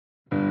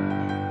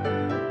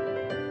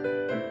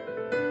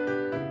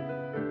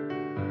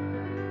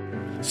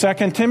2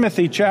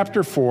 Timothy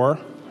chapter 4.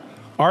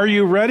 Are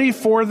you ready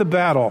for the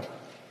battle?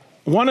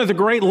 One of the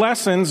great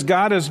lessons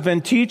God has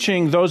been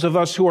teaching those of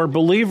us who are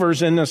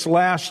believers in this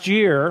last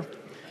year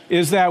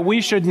is that we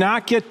should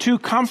not get too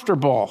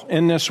comfortable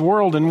in this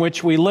world in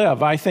which we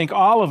live. I think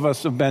all of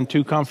us have been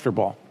too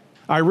comfortable.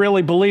 I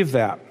really believe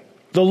that.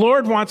 The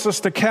Lord wants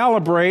us to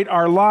calibrate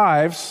our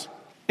lives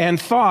and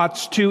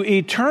thoughts to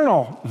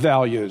eternal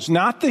values,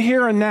 not the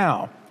here and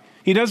now.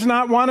 He does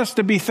not want us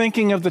to be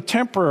thinking of the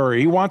temporary.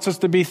 He wants us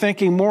to be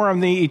thinking more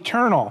of the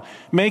eternal,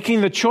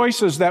 making the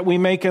choices that we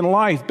make in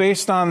life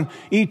based on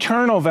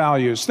eternal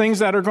values, things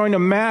that are going to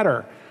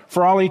matter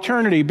for all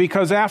eternity.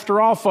 Because after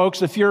all,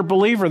 folks, if you're a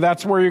believer,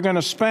 that's where you're going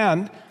to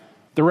spend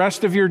the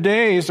rest of your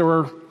days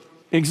or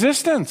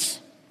existence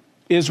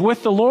is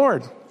with the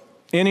Lord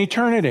in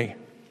eternity.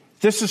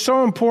 This is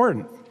so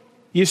important.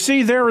 You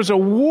see, there is a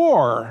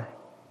war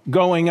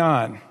going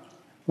on.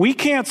 We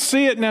can't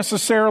see it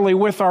necessarily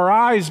with our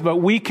eyes, but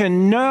we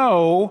can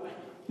know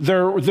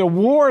the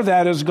war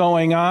that is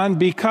going on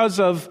because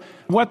of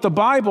what the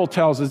Bible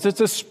tells us.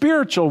 It's a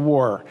spiritual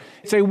war.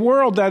 It's a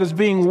world that is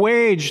being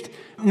waged,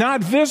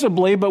 not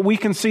visibly, but we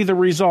can see the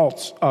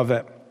results of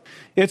it.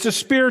 It's a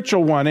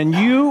spiritual one, and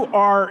you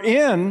are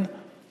in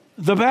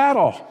the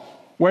battle,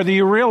 whether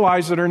you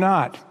realize it or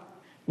not,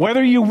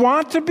 whether you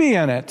want to be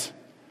in it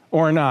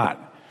or not.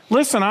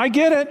 Listen, I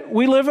get it.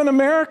 We live in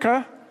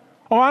America.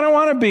 Oh, I don't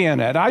want to be in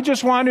it. I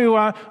just want to,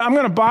 I'm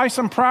going to buy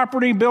some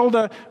property, build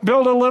a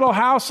little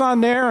house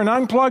on there and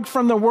unplug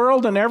from the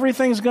world and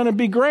everything's going to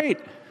be great.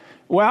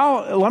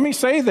 Well, let me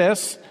say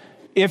this.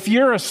 If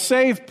you're a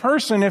saved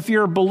person, if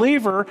you're a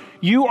believer,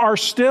 you are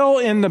still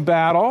in the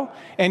battle.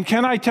 And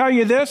can I tell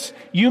you this?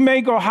 You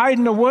may go hide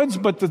in the woods,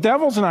 but the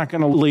devil's not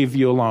going to leave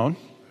you alone.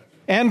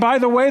 And by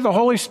the way, the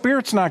Holy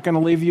Spirit's not going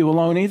to leave you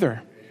alone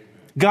either.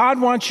 God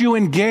wants you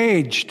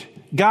engaged.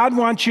 God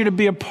wants you to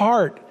be a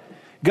part.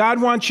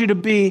 God wants you to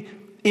be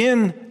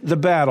in the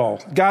battle.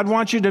 God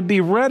wants you to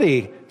be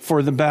ready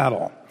for the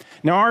battle.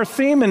 Now, our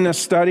theme in this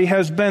study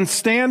has been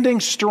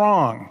standing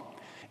strong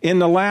in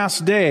the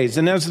last days.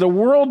 And as the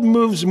world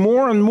moves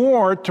more and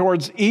more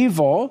towards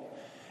evil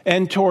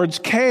and towards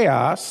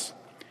chaos,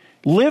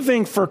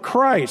 living for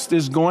Christ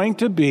is going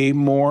to be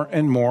more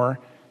and more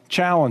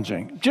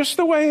challenging. Just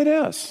the way it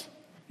is.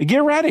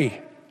 Get ready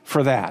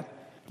for that.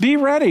 Be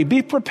ready.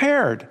 Be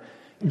prepared.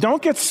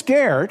 Don't get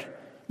scared,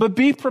 but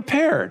be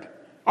prepared.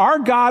 Our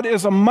God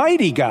is a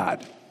mighty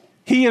God.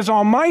 He is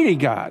Almighty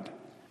God.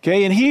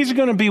 Okay, and He's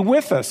going to be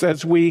with us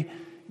as we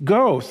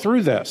go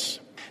through this.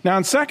 Now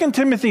in 2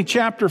 Timothy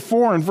chapter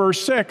 4 and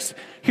verse 6,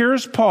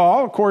 here's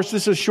Paul. Of course,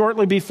 this is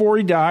shortly before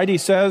he died. He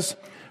says,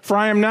 "For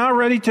I am now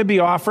ready to be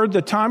offered.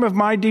 The time of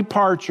my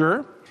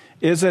departure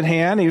is at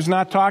hand." He's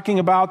not talking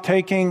about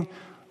taking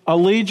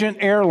Allegiant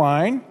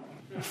Airline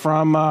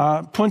from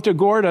Punta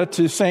Gorda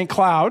to St.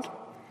 Cloud.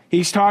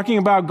 He's talking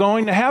about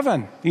going to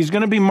heaven. He's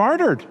going to be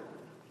martyred.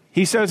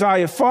 He says,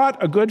 "I have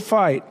fought a good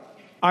fight.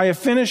 I have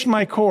finished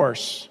my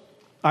course.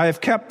 I have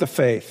kept the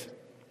faith.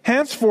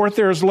 Henceforth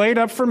there is laid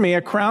up for me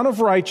a crown of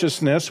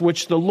righteousness,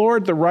 which the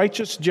Lord, the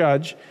righteous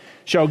judge,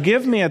 shall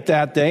give me at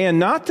that day, and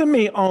not to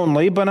me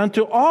only, but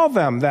unto all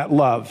them that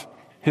love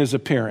His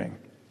appearing.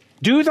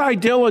 Do thy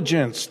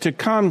diligence to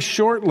come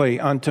shortly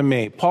unto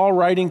me." Paul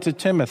writing to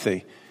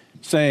Timothy,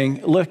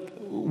 saying, "Look,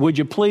 would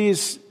you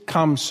please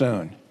come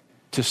soon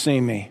to see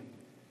me?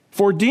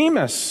 For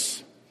Demas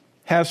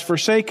has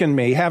forsaken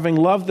me, having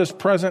loved this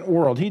present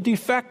world." He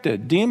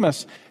defected.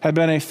 Demas had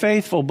been a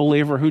faithful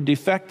believer who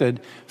defected,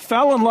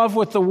 fell in love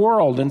with the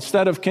world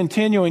instead of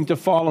continuing to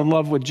fall in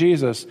love with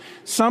Jesus.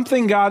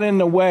 Something got in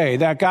the way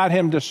that got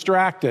him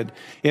distracted.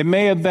 He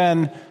may have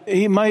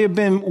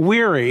been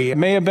weary. It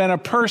may have been a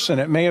person.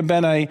 It may have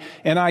been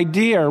an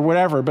idea or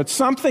whatever, but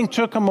something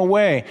took him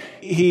away.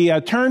 He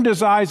turned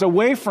his eyes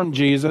away from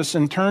Jesus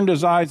and turned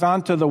his eyes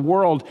onto the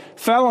world,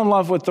 fell in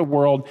love with the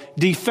world,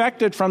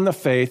 defected from the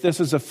faith. This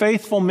is a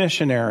faithful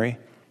missionary,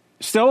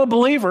 still a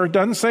believer.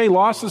 Doesn't say he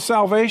lost his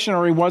salvation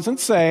or he wasn't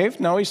saved.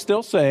 No, he's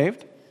still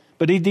saved,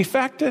 but he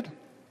defected,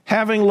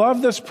 having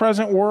loved this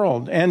present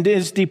world, and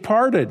is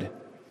departed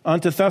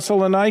unto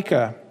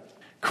Thessalonica,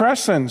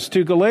 Crescens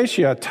to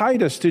Galatia,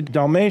 Titus to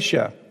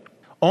Dalmatia.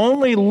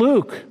 Only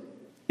Luke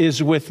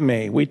is with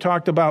me. We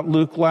talked about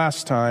Luke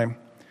last time,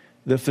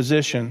 the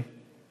physician,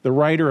 the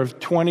writer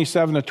of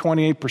 27 to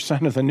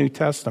 28% of the New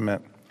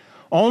Testament.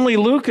 Only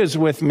Luke is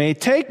with me.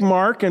 Take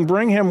Mark and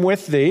bring him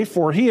with thee,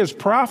 for he is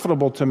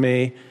profitable to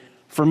me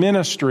for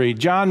ministry.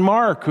 John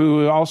Mark,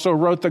 who also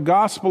wrote the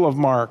Gospel of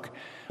Mark,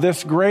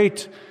 this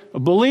great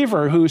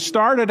believer who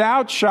started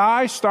out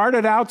shy,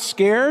 started out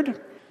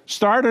scared,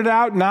 started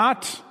out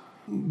not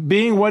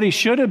being what he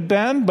should have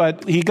been,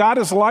 but he got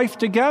his life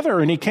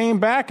together and he came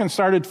back and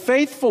started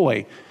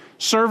faithfully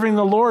serving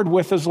the Lord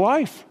with his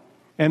life.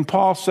 And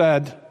Paul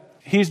said,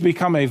 he's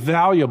become a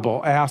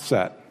valuable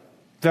asset.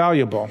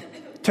 Valuable.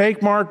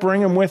 Take Mark,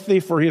 bring him with thee,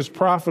 for he is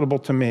profitable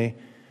to me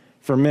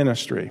for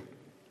ministry.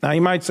 Now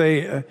you might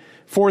say,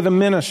 for the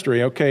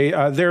ministry, okay?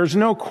 There's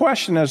no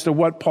question as to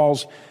what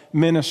Paul's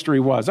ministry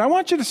was. I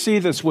want you to see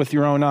this with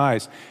your own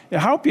eyes. I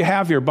hope you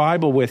have your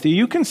Bible with you.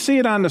 You can see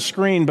it on the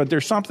screen, but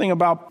there's something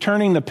about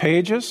turning the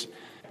pages,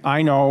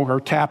 I know, or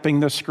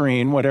tapping the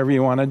screen, whatever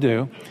you want to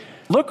do.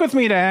 Look with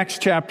me to Acts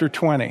chapter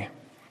 20.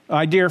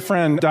 My dear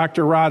friend,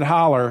 Dr. Rod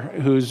Holler,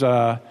 who's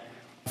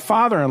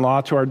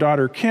father-in-law to our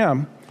daughter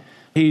Kim,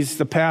 he's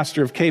the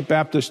pastor of Cape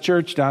Baptist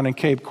Church down in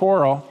Cape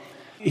Coral.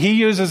 He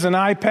uses an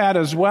iPad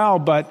as well,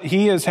 but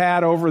he has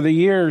had over the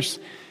years,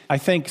 I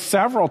think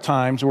several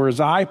times where his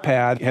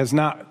iPad has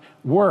not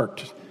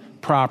worked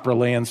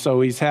properly, and so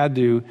he's had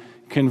to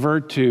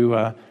convert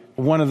to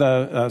one of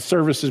the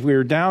services we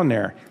were down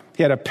there.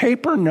 He had a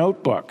paper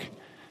notebook,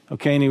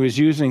 okay, and he was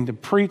using to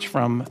preach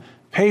from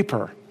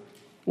paper.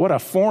 What a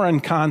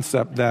foreign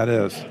concept that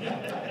is.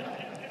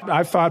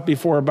 I've thought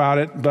before about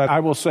it, but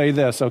I will say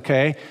this,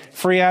 okay?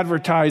 Free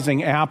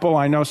advertising, Apple.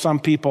 I know some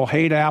people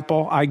hate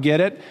Apple. I get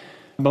it.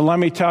 But let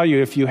me tell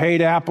you, if you hate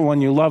Apple and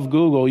you love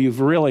Google,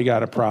 you've really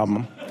got a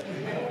problem.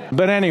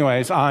 But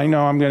anyways, I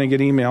know I'm going to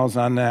get emails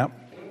on that.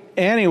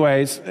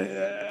 Anyways,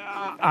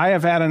 I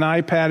have had an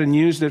iPad and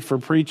used it for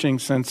preaching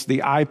since the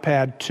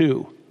iPad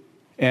 2.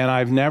 And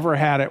I've never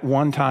had it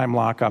one time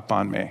lock up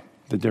on me,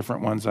 the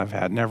different ones I've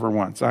had, never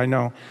once. I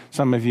know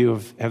some of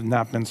you have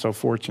not been so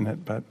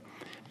fortunate,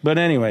 but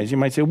anyways, you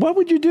might say, what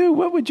would you do?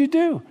 What would you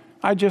do?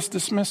 I just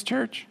dismiss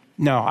church.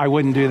 No, I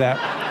wouldn't do that.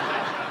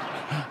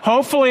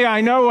 Hopefully I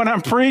know when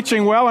I'm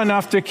preaching well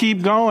enough to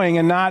keep going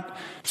and not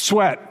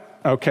sweat.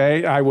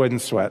 Okay, I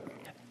wouldn't sweat.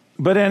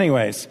 But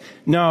anyways,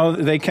 no,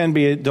 they can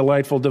be a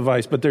delightful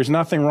device, but there's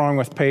nothing wrong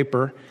with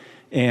paper,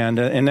 and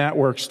that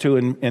works too,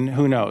 and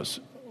who knows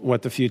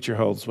what the future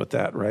holds with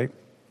that, right?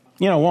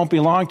 You know, it won't be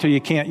long till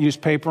you can't use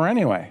paper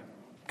anyway,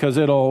 because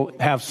it'll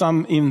have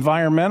some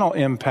environmental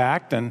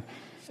impact,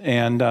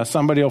 and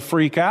somebody will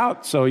freak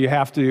out, so you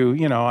have to,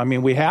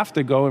 we have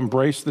to go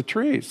embrace the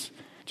trees.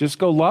 Just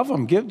go love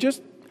them.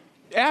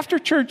 After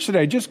church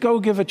today, just go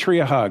give a tree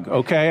a hug,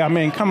 okay? I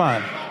mean, come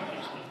on.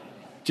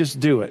 Just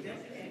do it.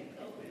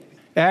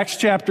 Acts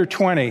chapter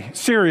 20.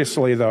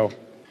 Seriously, though.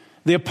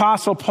 The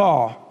Apostle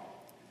Paul,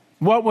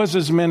 what was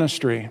his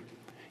ministry?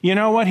 You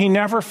know what? He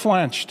never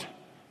flinched.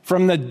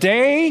 From the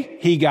day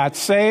he got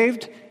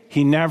saved,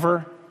 he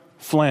never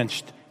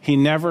flinched. He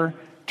never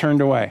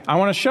turned away. I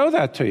want to show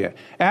that to you.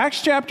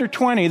 Acts chapter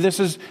 20, this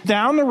is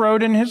down the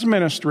road in his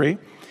ministry.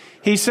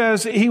 He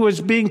says he was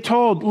being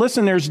told,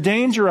 listen, there's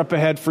danger up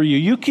ahead for you.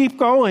 You keep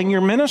going, your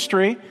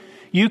ministry.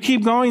 You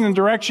keep going in the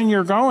direction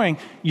you're going,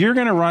 you're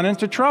going to run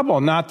into trouble.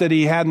 Not that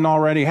he hadn't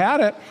already had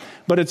it,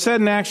 but it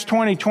said in Acts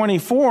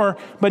 20:24,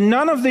 but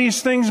none of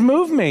these things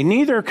move me,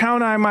 neither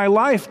count I my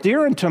life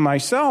dear unto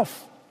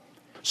myself,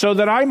 so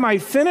that I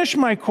might finish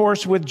my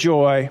course with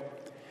joy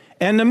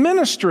and the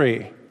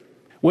ministry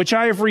which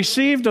I have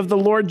received of the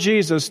Lord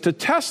Jesus to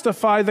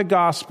testify the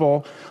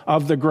gospel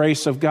of the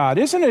grace of God.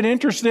 Isn't it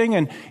interesting?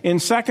 And in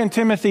 2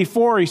 Timothy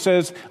 4, he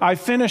says, I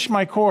finished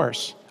my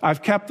course.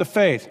 I've kept the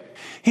faith.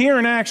 Here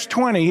in Acts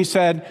 20, he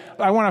said,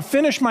 I want to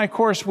finish my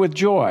course with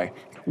joy.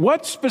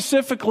 What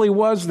specifically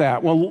was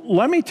that? Well,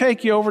 let me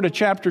take you over to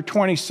chapter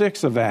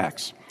 26 of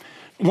Acts.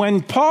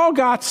 When Paul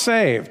got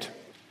saved,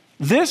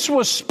 this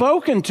was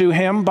spoken to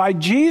him by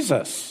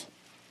Jesus.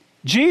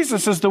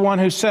 Jesus is the one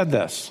who said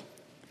this.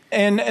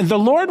 And the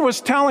Lord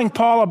was telling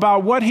Paul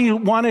about what he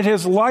wanted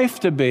his life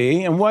to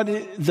be and what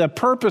the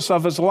purpose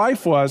of his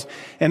life was.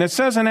 And it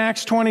says in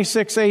Acts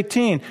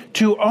 26:18,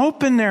 to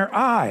open their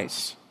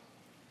eyes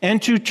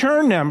and to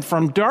turn them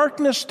from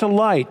darkness to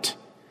light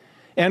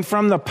and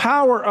from the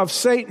power of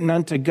Satan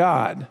unto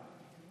God,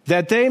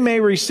 that they may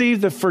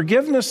receive the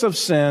forgiveness of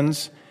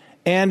sins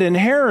and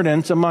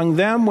inheritance among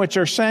them which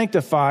are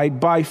sanctified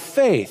by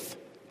faith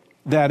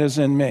that is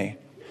in me.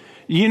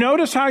 You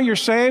notice how you're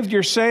saved?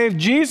 You're saved,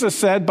 Jesus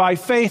said, by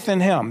faith in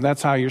him.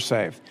 That's how you're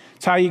saved.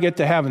 It's how you get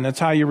to heaven. That's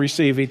how you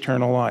receive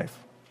eternal life.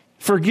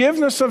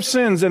 Forgiveness of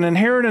sins and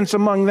inheritance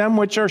among them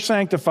which are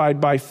sanctified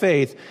by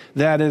faith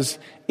that is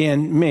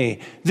in me.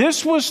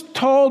 This was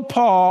told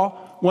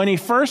Paul when he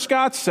first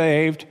got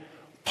saved.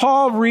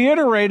 Paul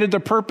reiterated the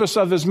purpose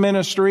of his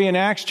ministry in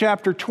Acts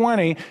chapter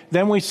 20.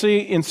 Then we see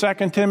in 2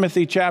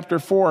 Timothy chapter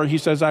 4, he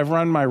says, I've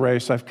run my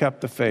race, I've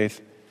kept the faith,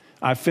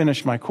 I've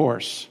finished my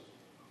course.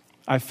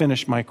 I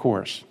finished my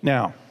course.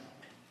 Now,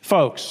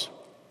 folks,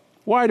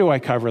 why do I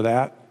cover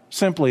that?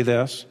 Simply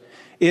this.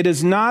 It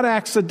is not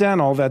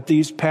accidental that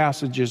these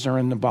passages are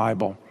in the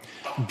Bible.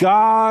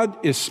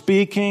 God is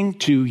speaking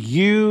to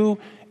you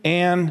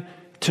and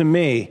to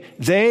me.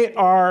 They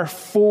are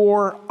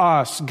for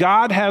us.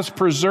 God has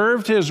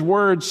preserved his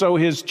word so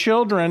his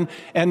children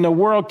and the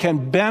world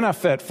can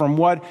benefit from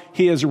what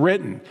he has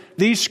written.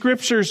 These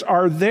scriptures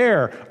are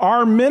there.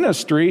 Our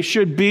ministry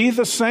should be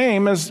the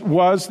same as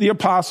was the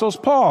Apostles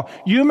Paul.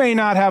 You may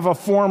not have a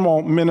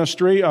formal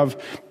ministry of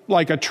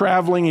like a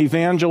traveling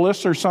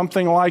evangelist or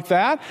something like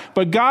that,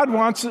 but God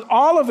wants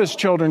all of his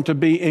children to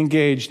be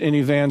engaged in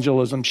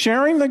evangelism,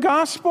 sharing the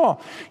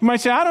gospel. You might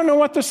say, I don't know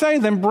what to say.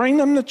 Then bring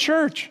them to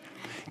church.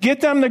 Get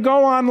them to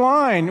go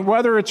online,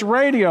 whether it's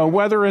radio,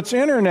 whether it's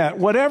internet,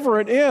 whatever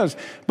it is.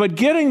 But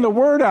getting the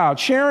word out,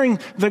 sharing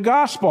the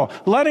gospel,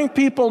 letting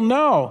people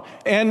know,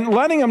 and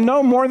letting them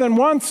know more than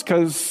once,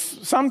 because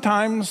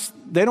sometimes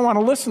they don't want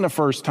to listen the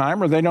first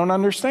time or they don't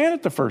understand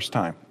it the first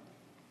time.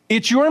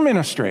 It's your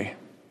ministry.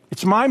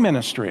 It's my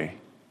ministry.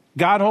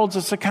 God holds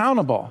us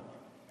accountable.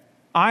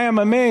 I am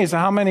amazed at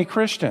how many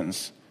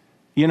Christians,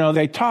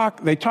 they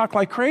talk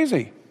like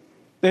crazy.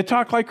 They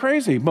talk like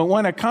crazy. But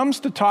when it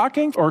comes to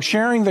talking or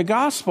sharing the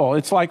gospel,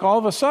 it's like all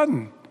of a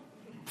sudden,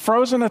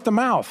 frozen at the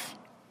mouth,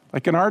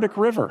 like an Arctic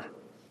river.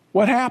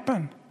 What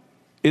happened?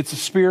 It's a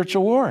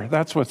spiritual war.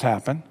 That's what's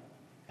happened.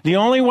 The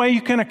only way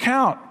you can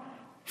account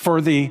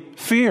for the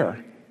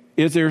fear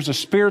is there's a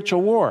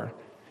spiritual war.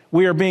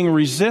 We are being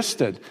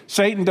resisted.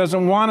 Satan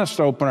doesn't want us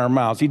to open our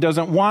mouths. He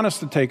doesn't want us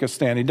to take a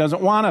stand. He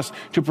doesn't want us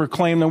to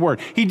proclaim the word.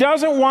 He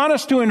doesn't want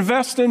us to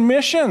invest in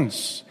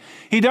missions.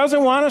 He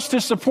doesn't want us to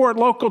support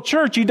local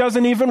church. He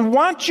doesn't even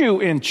want you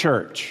in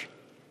church.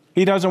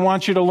 He doesn't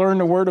want you to learn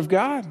the word of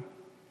God.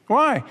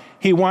 Why?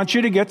 He wants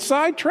you to get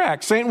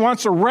sidetracked. Satan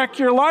wants to wreck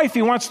your life.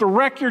 He wants to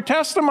wreck your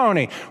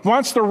testimony,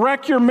 wants to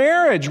wreck your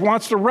marriage,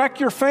 wants to wreck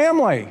your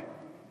family.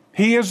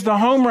 He is the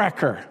home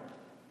wrecker.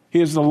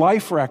 He is the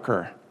life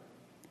wrecker.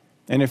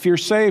 And if you're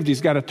saved,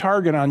 he's got a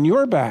target on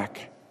your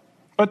back.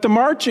 But the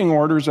marching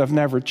orders have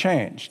never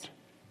changed.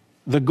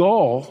 The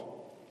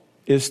goal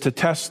is to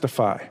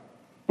testify,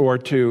 or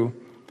to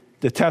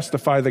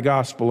testify the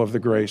gospel of the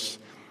grace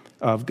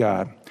of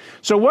God.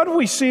 So what do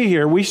we see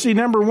here? We see,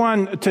 number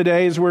one,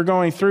 today, as we're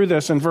going through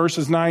this in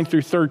verses 9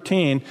 through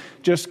 13,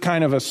 just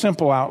kind of a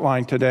simple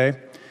outline today.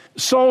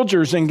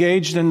 Soldiers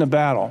engaged in the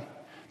battle.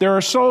 There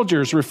are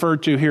soldiers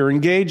referred to here,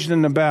 engaged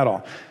in the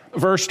battle.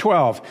 Verse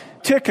 12,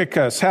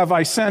 Tychicus have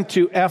I sent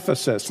to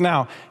Ephesus.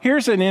 Now,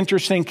 here's an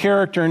interesting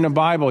character in the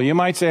Bible. You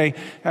might say,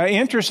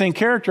 interesting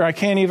character, I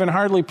can't even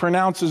hardly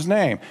pronounce his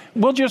name.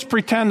 We'll just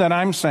pretend that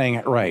I'm saying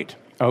it right,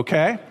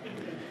 okay?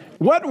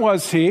 What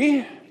was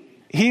he?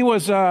 He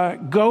was a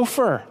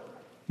gopher,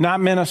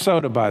 not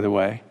Minnesota, by the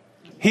way.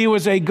 He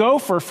was a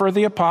gopher for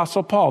the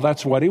Apostle Paul.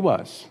 That's what he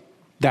was.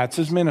 That's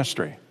his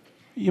ministry.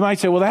 You might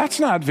say, well, that's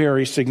not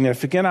very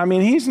significant. I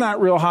mean, he's not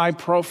real high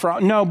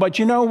profile. No, but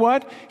you know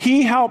what?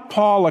 He helped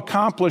Paul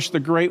accomplish the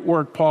great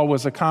work Paul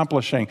was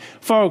accomplishing.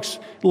 Folks,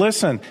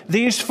 listen,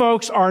 these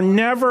folks are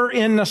never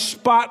in the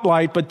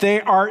spotlight, but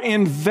they are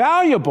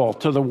invaluable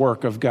to the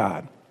work of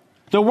God.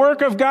 The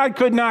work of God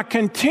could not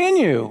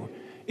continue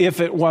if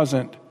it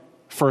wasn't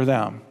for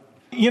them.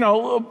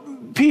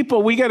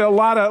 People, we get a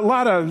lot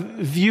of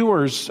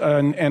viewers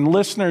and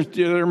listeners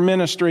to their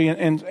ministry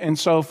and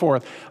so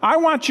forth. I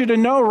want you to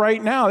know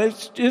right now,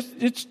 it's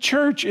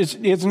church.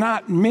 It's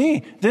not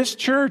me. This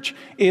church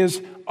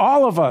is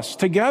all of us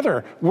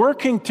together,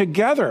 working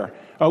together,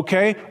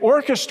 okay?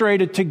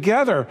 Orchestrated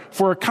together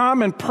for a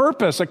common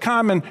purpose, a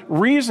common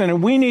reason.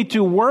 And we need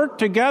to work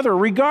together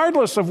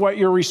regardless of what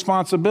your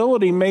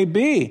responsibility may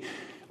be.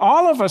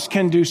 All of us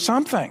can do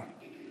something.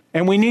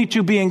 And we need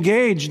to be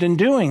engaged in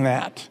doing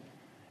that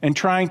and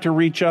trying to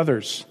reach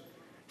others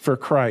for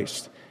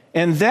Christ.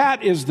 And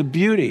that is the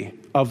beauty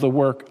of the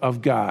work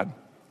of God.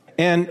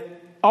 And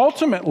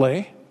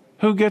ultimately,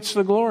 who gets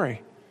the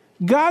glory?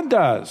 God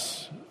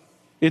does.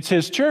 It's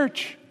his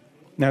church.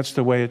 That's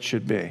the way it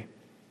should be.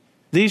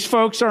 These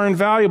folks are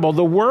invaluable.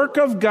 The work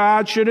of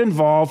God should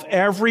involve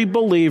every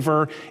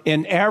believer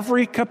in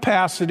every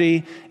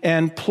capacity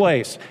and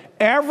place.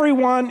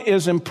 Everyone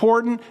is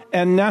important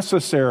and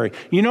necessary.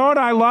 You know what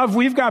I love?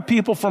 We've got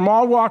people from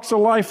all walks of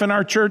life in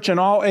our church and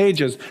all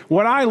ages.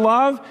 What I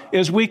love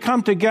is we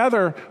come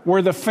together.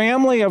 We're the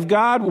family of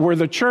God. We're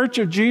the church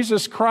of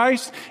Jesus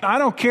Christ. I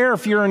don't care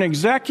if you're an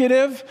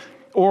executive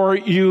or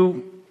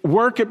you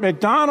work at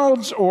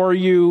McDonald's or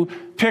you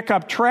pick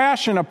up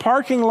trash in a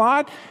parking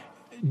lot.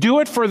 Do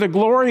it for the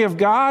glory of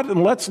God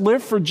and let's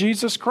live for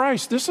Jesus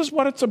Christ. This is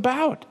what it's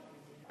about.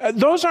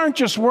 Those aren't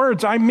just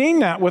words. I mean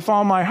that with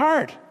all my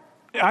heart.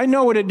 I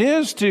know what it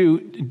is to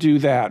do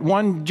that.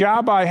 One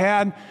job I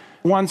had,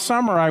 one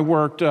summer I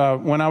worked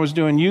when I was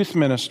doing youth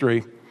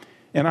ministry,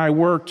 and I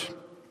worked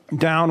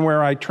down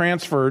where I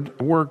transferred,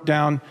 worked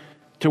down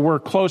to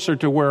work closer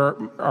to where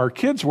our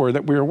kids were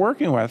that we were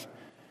working with.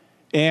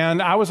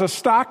 And I was a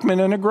stockman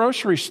in a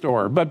grocery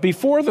store. But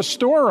before the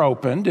store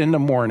opened in the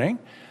morning,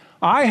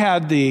 I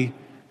had the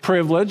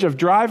privilege of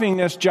driving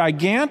this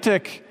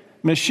gigantic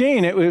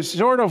machine. It was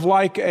sort of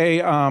like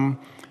a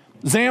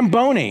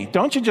Zamboni.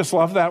 Don't you just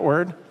love that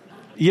word?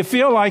 You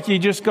feel like you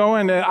just go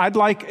in. I'd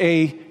like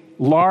a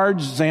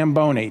large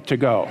Zamboni to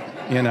go,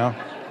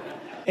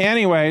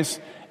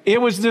 Anyways,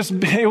 it was this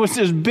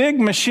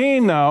big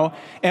machine though,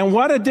 and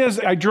what it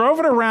did, I drove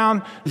it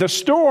around. The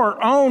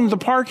store owned the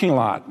parking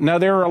lot. Now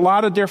there are a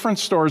lot of different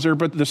stores there,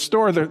 but the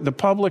store, the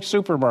public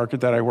supermarket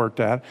that I worked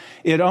at,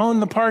 it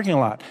owned the parking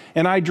lot.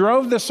 And I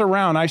drove this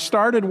around. I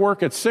started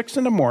work at 6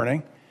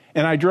 a.m,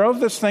 and I drove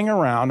this thing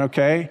around,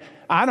 okay?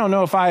 I don't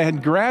know if I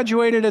had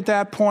graduated at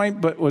that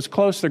point, but was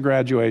close to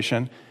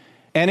graduation.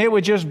 And it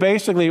would just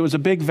basically, it was a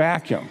big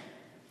vacuum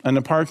in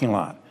the parking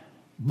lot.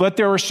 But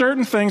there were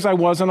certain things I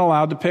wasn't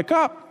allowed to pick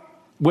up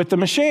with the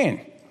machine.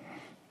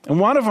 And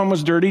one of them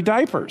was dirty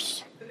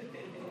diapers.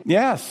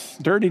 Yes,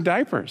 dirty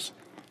diapers.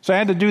 So I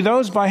had to do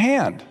those by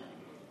hand.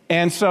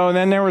 And so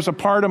then there was a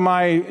part of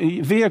my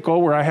vehicle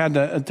where I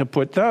had to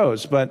put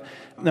those. But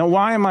now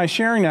why am I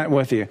sharing that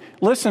with you?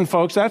 Listen,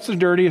 folks, that's the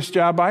dirtiest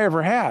job I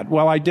ever had.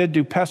 Well, I did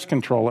do pest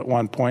control at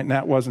one point, and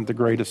that wasn't the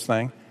greatest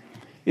thing.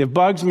 If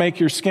bugs make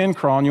your skin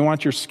crawl and you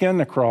want your skin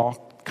to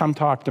crawl, come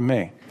talk to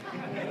me.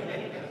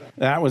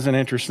 That was an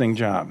interesting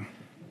job.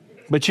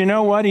 But you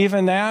know what?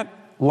 Even that,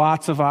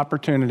 lots of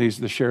opportunities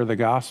to share the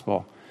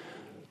gospel.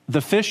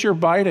 The fish are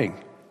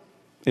biting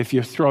if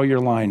you throw your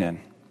line in.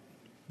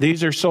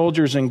 These are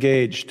soldiers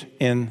engaged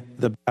in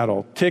the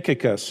battle.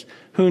 Tychicus,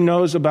 who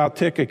knows about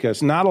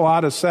Tychicus? Not a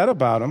lot is said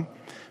about him,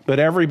 but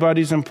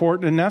everybody's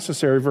important and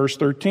necessary. Verse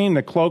 13,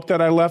 the cloak that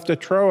I left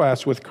at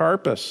Troas with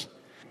Carpus.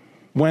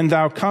 When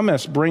thou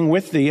comest, bring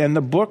with thee, and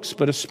the books,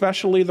 but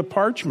especially the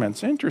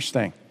parchments.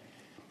 Interesting.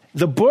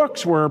 The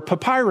books were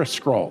papyrus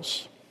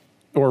scrolls,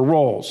 or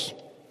rolls.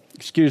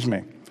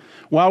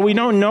 While we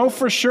don't know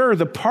for sure,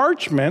 the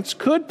parchments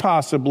could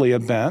possibly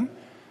have been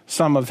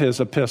some of his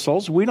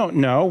epistles. We don't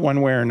know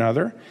one way or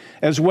another,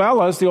 as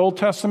well as the Old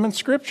Testament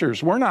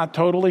scriptures. We're not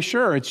totally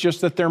sure. It's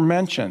just that they're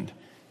mentioned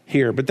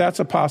here, but that's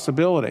a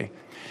possibility.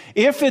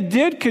 If it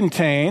did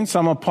contain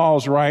some of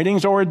Paul's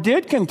writings, or it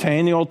did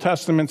contain the Old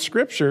Testament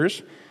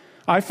scriptures,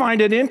 I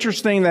find it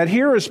interesting that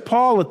here is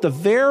Paul at the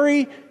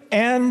very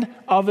end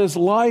of his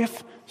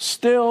life,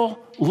 still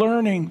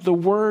learning the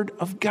Word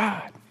of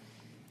God.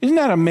 Isn't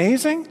that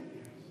amazing?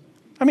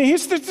 I mean,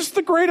 he's just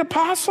the great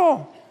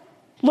apostle.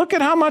 Look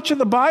at how much of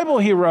the Bible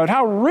he wrote,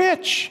 how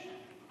rich.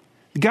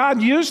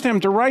 God used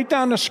him to write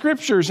down the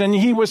scriptures, and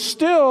he was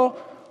still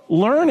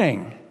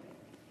learning.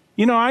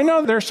 You know, I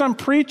know there are some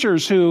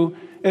preachers who,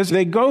 as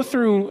they go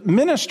through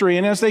ministry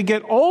and as they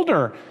get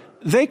older,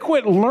 they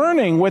quit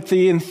learning with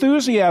the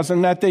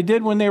enthusiasm that they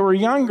did when they were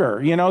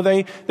younger. You know,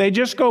 they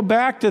just go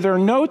back to their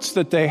notes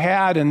that they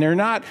had, and they're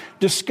not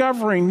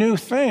discovering new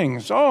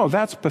things. Oh,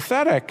 that's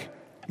pathetic.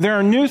 There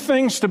are new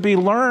things to be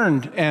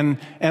learned and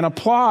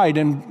applied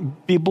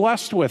and be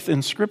blessed with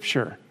in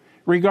Scripture,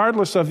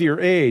 regardless of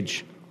your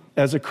age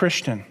as a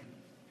Christian.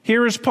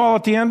 Here is Paul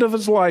at the end of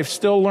his life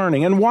still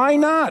learning. And why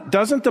not?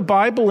 Doesn't the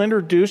Bible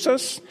introduce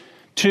us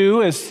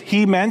to, as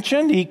he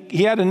mentioned,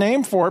 he had a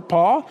name for it,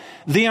 Paul,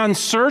 the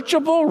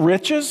unsearchable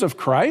riches of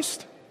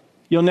Christ?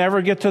 You'll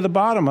never get to the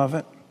bottom of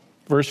it.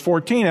 Verse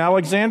 14,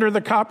 Alexander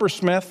the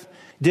coppersmith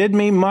did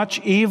me much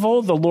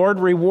evil. The Lord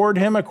reward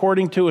him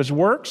according to his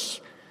works.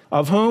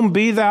 Of whom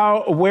be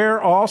thou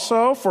aware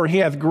also, for he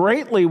hath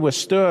greatly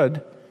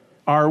withstood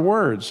our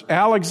words.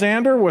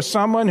 Alexander was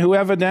someone who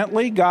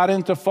evidently got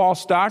into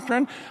false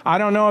doctrine. I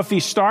don't know if he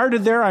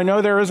started there. I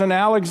know there is an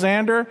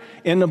Alexander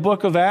in the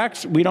book of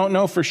Acts. We don't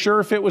know for sure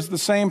if it was the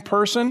same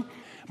person.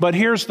 But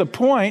here's the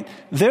point.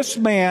 This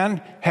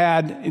man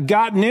had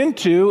gotten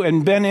into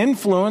and been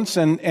influenced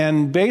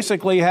and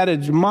basically had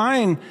his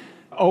mind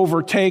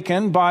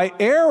overtaken by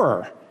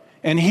error.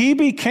 And he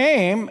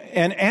became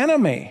an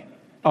enemy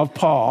of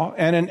Paul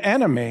and an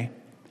enemy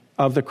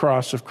of the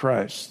cross of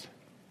Christ.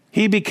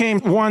 He became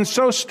one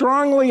so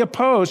strongly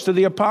opposed to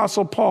the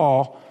Apostle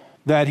Paul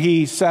that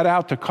he set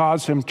out to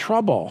cause him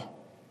trouble.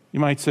 You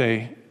might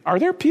say, are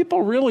there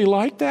people really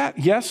like that?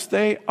 Yes,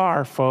 they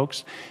are,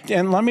 folks.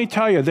 And let me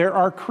tell you, there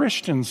are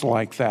Christians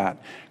like that.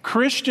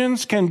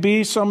 Christians can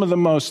be some of the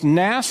most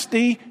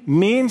nasty,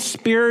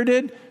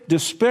 mean-spirited,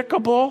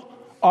 despicable,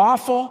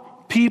 awful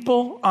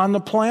people on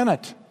the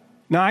planet.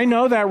 Now, I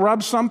know that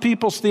rubs some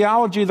people's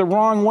theology the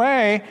wrong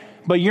way,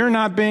 but you're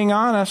not being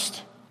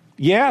honest.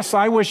 Yes,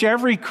 I wish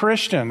every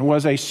Christian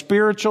was a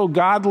spiritual,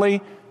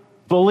 godly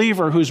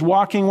believer who's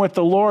walking with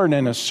the Lord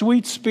and is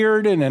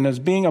sweet-spirited and is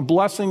being a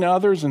blessing to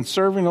others and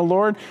serving the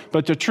Lord.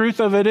 But the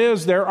truth of it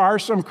is, there are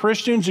some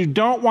Christians who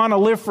don't want to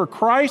live for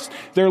Christ.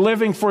 They're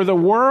living for the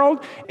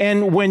world.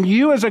 And when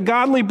you, as a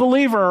godly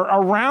believer,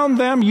 are around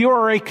them, you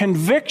are a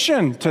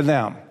conviction to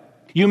them.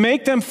 You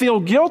make them feel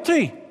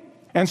guilty.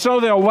 And so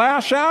they'll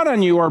lash out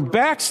on you or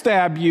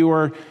backstab you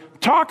or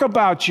talk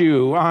about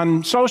you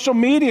on social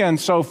media and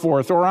so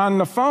forth or on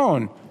the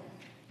phone. You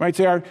might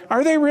say,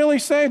 are they really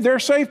saved? There are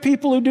saved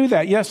people who do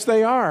that. Yes,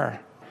 they are.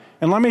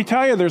 And let me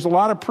tell you, there's a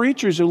lot of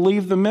preachers who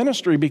leave the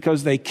ministry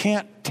because they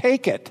can't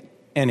take it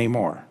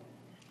anymore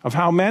of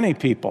how many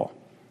people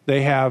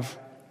they have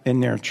in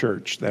their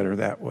church that are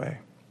that way.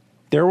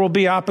 There will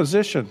be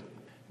opposition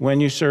when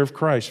you serve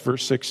Christ.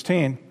 Verse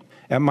 16.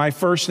 At my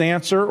first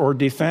answer or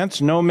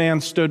defense, no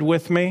man stood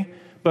with me,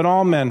 but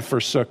all men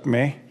forsook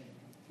me.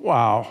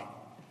 Wow.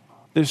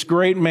 This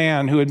great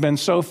man who had been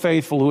so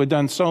faithful, who had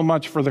done so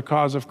much for the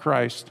cause of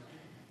Christ,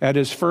 at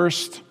his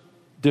first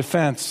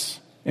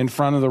defense in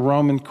front of the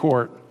Roman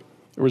court,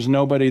 there was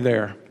nobody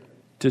there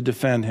to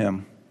defend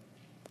him.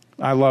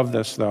 I love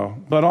this, though.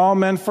 But all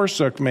men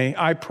forsook me.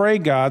 I pray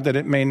God that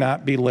it may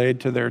not be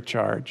laid to their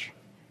charge.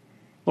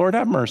 Lord,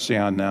 have mercy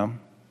on them.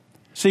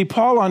 See,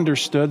 Paul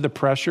understood the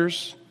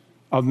pressures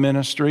of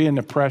ministry and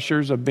the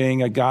pressures of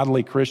being a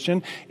godly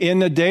Christian in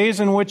the days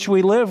in which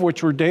we live,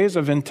 which were days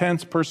of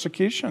intense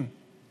persecution.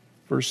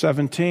 Verse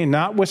 17,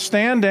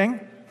 notwithstanding,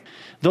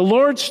 the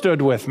Lord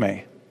stood with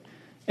me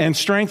and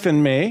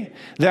strengthened me,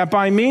 that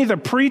by me the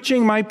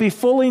preaching might be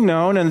fully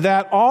known, and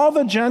that all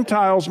the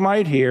Gentiles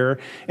might hear,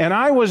 and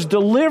I was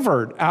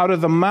delivered out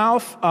of the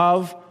mouth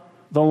of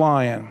the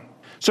lion.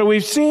 So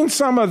we've seen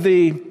some of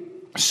the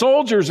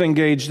soldiers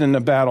engaged in the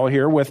battle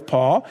here with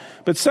Paul,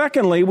 but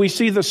secondly, we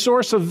see the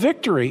source of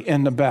victory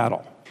in the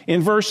battle.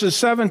 In verses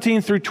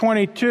 17 through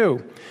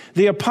 22,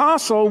 the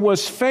apostle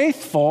was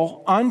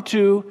faithful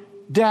unto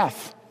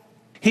death.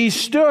 He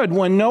stood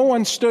when no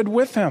one stood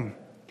with him.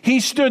 He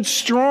stood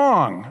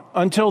strong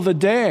until the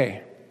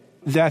day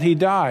that he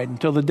died,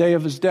 until the day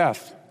of his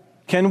death.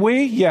 Can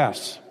we?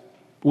 Yes.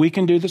 We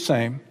can do the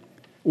same.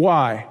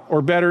 Why?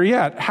 Or better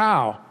yet,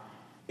 how?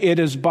 It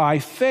is by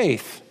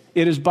faith.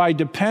 It is by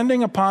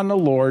depending upon the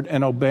Lord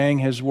and obeying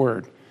his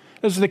word.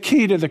 This is the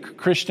key to the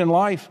Christian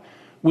life.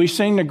 We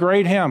sing the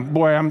great hymn.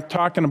 Boy, I'm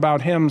talking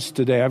about hymns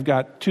today. I've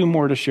got 2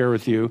 more to share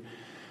with you.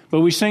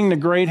 But we sing the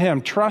great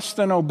hymn, Trust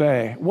and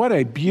Obey. What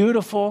a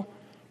beautiful,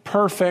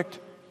 perfect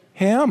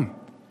hymn.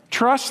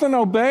 Trust and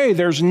obey.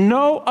 There's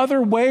no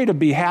other way to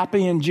be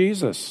happy in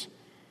Jesus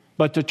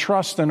but to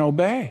trust and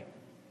obey.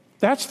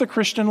 That's the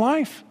Christian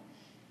life.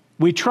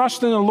 We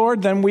trust in the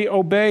Lord, then we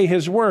obey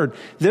his word.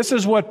 This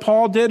is what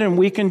Paul did, and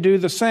we can do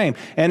the same.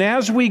 And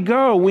as we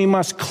go, we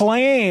must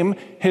claim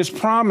his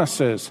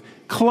promises.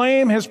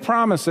 Claim his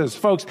promises.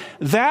 Folks,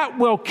 that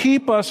will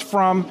keep us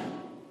from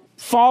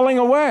falling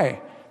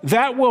away.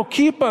 That will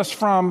keep us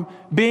from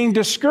being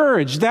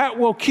discouraged. That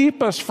will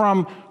keep us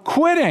from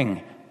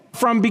quitting,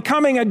 from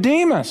becoming a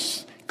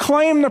Demas.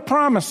 Claim the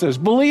promises.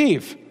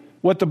 Believe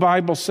what the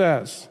Bible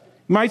says.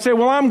 You might say,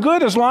 well, I'm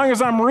good as long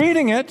as I'm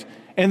reading it.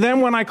 And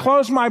then when I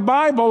close my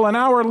Bible an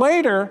hour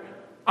later,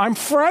 I'm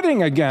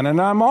fretting again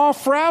and I'm all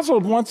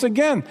frazzled once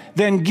again.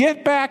 Then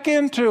get back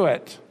into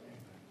it.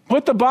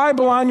 Put the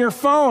Bible on your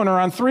phone or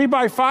on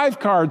 3x5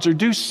 cards or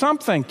do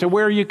something to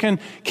where you can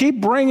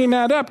keep bringing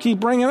that up, keep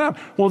bringing it up.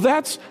 Well,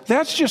 that's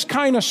just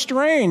kind of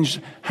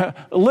strange.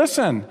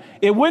 Listen,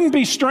 it wouldn't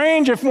be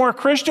strange if more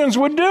Christians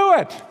would do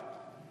it.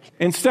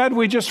 Instead,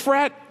 we just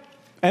fret.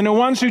 And the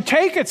ones who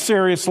take it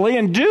seriously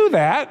and do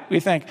that, we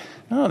think,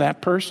 oh,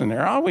 that person,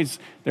 they're always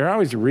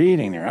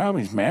reading, they're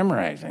always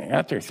memorizing. They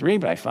got their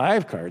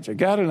 3x5 cards, they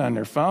got it on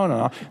their phone and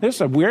all. This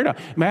is a weirdo.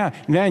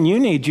 Man, you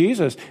need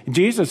Jesus.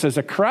 Jesus is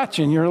a crutch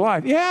in your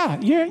life. Yeah,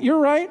 you're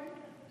right.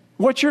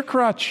 What's your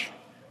crutch?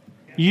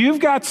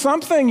 You've got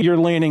something you're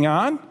leaning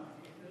on.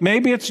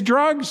 Maybe it's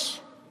drugs.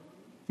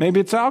 Maybe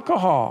it's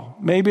alcohol.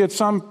 Maybe it's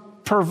some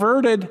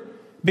perverted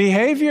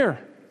behavior.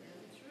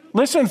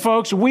 Listen,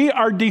 folks, we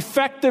are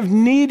defective,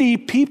 needy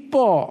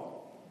people.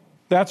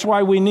 That's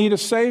why we need a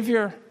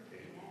Savior.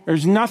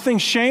 There's nothing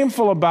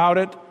shameful about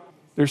it.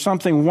 There's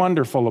something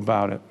wonderful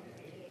about it.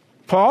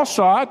 Paul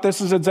saw it. This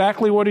is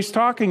exactly what he's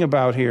talking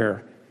about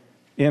here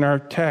in our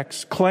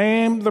text.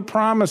 Claim the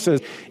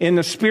promises. In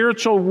the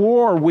spiritual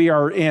war we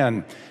are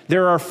in,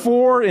 there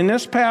are in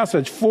this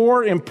passage,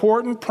 4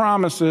 important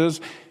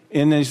promises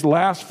in these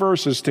last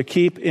verses to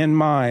keep in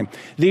mind.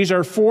 These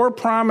are 4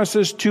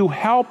 promises to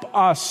help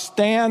us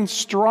stand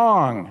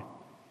strong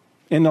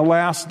in the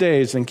last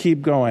days and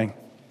keep going.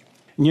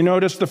 And you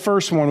notice the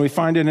first one, we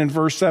find it in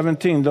verse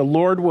 17. The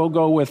Lord will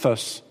go with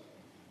us.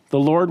 The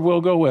Lord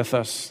will go with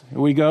us.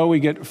 We go,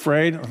 we get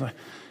afraid.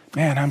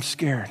 Man, I'm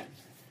scared.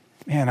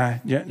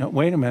 No,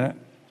 wait a minute.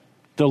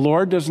 The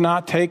Lord does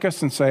not take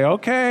us and say,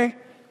 okay,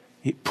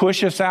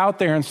 push us out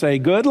there and say,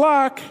 good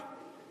luck.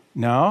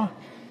 No.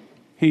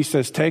 He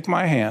says, take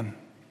my hand.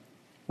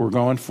 We're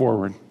going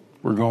forward.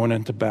 We're going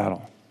into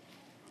battle.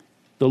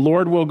 The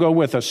Lord will go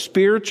with us.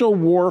 Spiritual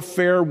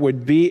warfare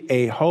would be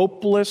a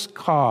hopeless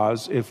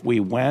cause if we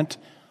went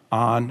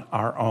on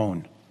our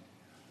own.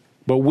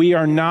 But we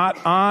are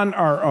not on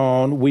our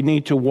own. We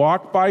need to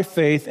walk by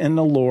faith in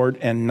the Lord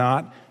and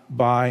not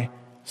by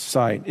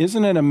sight.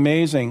 Isn't it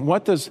amazing?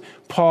 What does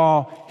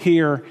Paul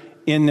here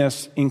in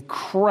this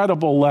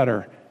incredible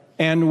letter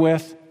end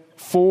with?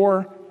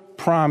 4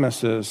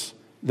 promises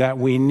that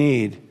we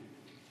need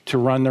to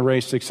run the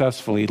race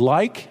successfully,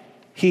 like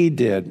he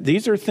did.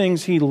 These are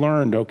things he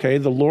learned, okay?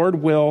 The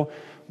Lord will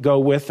go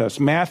with us.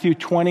 Matthew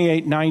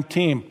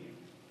 28:19.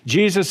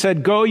 Jesus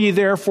said, go ye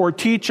therefore,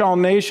 teach all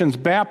nations,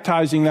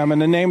 baptizing them in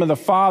the name of the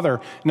Father,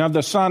 and of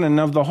the Son,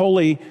 and of the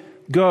Holy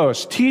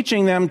Ghost,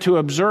 teaching them to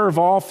observe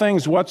all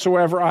things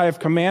whatsoever I have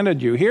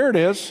commanded you. Here it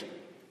is.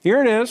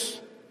 Here it is.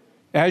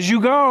 As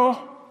you go,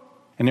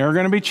 and there are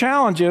going to be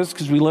challenges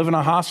because we live in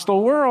a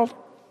hostile world.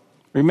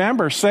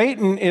 Remember,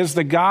 Satan is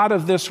the god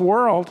of this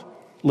world,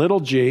 little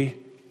g.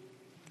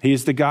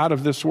 He's the god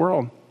of this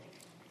world.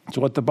 That's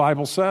what the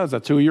Bible says.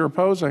 That's who you're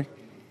opposing.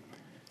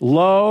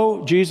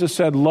 Lo, Jesus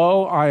said,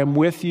 lo, I am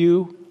with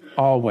you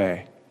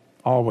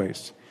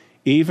always,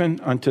 even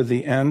unto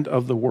the end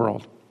of the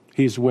world.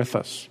 He's with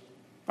us.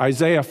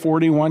 Isaiah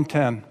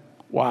 41:10.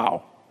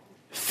 Wow.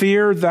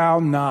 Fear thou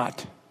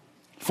not,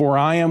 for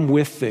I am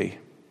with thee.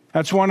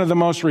 That's one of the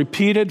most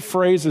repeated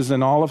phrases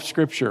in all of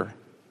Scripture.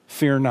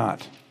 Fear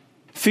not.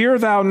 Fear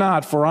thou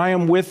not, for I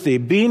am with thee.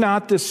 Be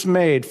not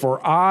dismayed,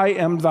 for I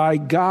am thy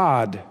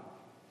God.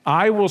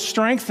 I will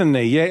strengthen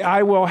thee, yea,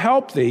 I will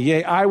help thee,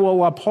 yea, I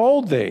will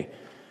uphold thee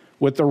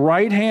with the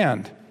right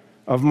hand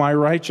of my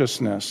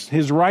righteousness.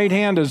 His right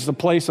hand is the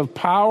place of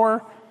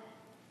power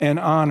and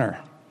honor.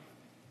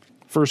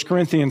 1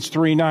 Corinthians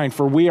 3:9,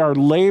 for we are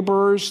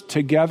laborers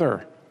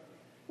together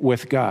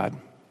with God.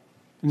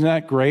 Isn't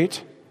that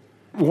great?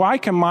 Why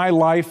can my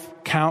life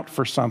count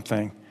for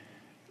something?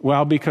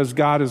 Well, because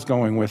God is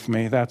going with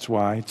me, that's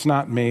why. It's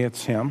not me,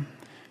 it's Him.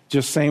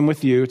 Just same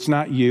with you, it's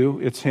not you,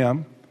 it's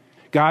Him.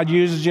 God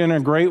uses you in a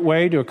great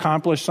way to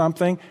accomplish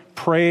something.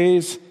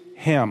 Praise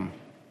Him.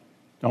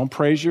 Don't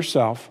praise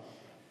yourself.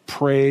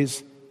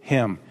 Praise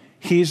Him.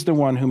 He's the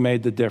one who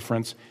made the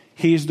difference.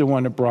 He's the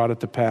one that brought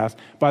it to pass.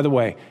 By the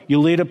way, you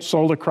lead a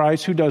soul to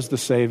Christ, who does the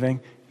saving?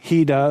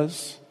 He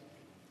does.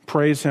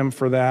 Praise Him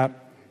for that.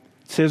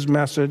 It's His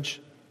message.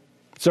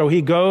 So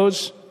He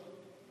goes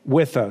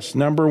with us.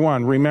 Number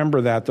one,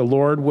 remember that. The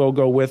Lord will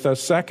go with us.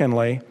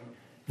 Secondly,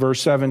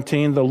 verse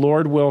 17, the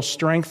Lord will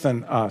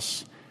strengthen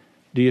us.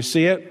 Do you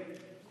see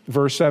it?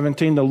 Verse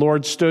 17, the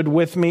Lord stood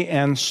with me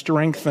and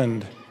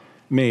strengthened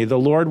me. The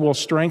Lord will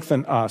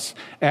strengthen us.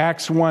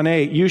 Acts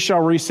 1:8, you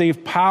shall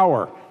receive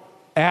power.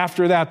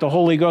 After that, the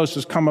Holy Ghost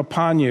has come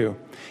upon you.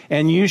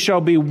 And you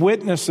shall be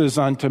witnesses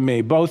unto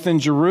me, both in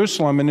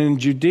Jerusalem and in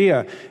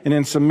Judea and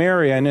in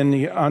Samaria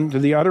and unto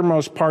the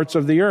uttermost parts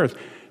of the earth.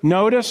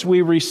 Notice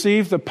we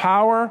receive the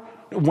power.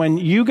 When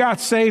you got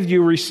saved,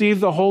 you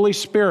received the Holy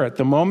Spirit.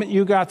 The moment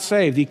you got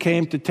saved, He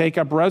came to take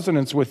up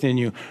residence within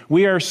you.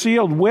 We are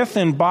sealed with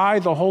and by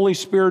the Holy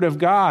Spirit of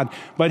God.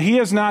 But He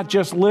is not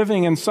just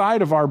living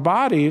inside of our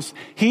bodies.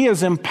 He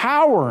is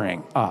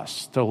empowering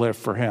us to live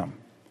for Him.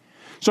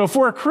 So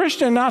for a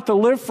Christian not to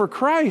live for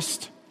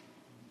Christ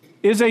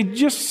is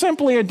just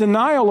simply a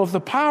denial of the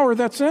power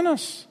that's in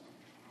us.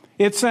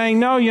 It's saying,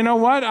 no, you know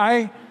what?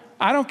 I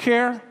don't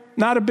care.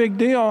 Not a big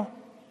deal.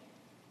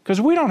 Because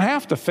we don't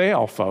have to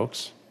fail,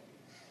 folks.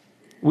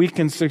 We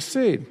can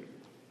succeed.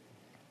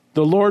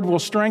 The Lord will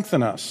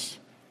strengthen us.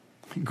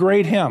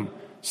 Great hymn.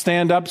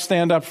 Stand up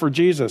for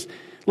Jesus.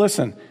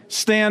 Listen,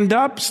 stand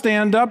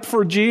up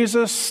for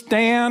Jesus.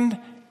 Stand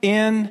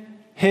in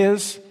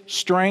His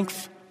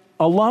strength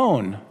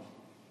alone.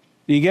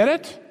 Do you get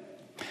it?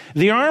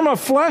 The arm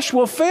of flesh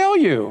will fail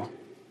you.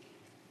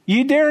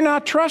 Ye dare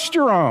not trust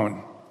your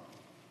own.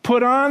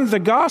 Put on the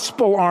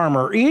gospel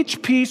armor,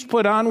 each piece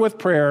put on with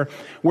prayer,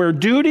 where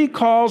duty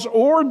calls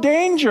or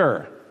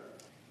danger.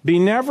 Be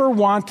never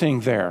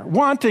wanting there.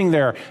 Wanting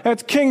there.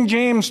 That's King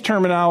James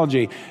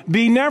terminology.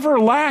 Be never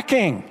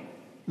lacking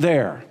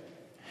there.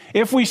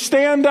 If we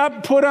stand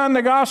up, put on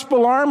the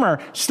gospel armor,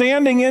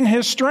 standing in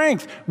His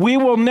strength, we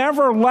will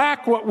never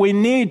lack what we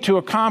need to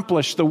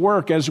accomplish the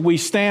work as we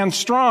stand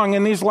strong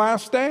in these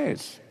last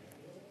days.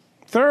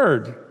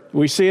 Third,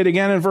 we see it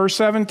again in verse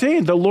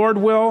 17. The Lord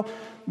will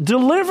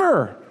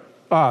deliver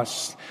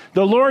us.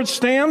 The Lord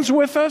stands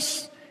with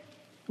us.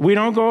 We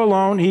don't go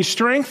alone. He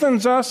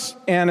strengthens us,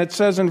 and it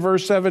says in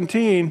verse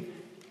 17,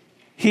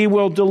 He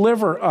will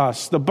deliver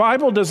us. The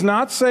Bible does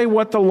not say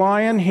what the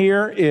lion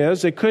here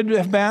is. It could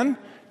have been,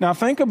 now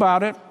think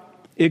about it,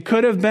 it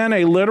could have been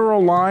a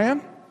literal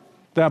lion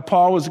that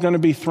Paul was going to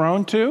be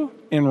thrown to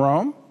in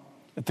Rome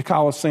at the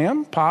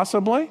Colosseum,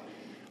 possibly.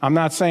 I'm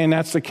not saying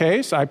that's the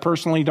case. I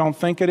personally don't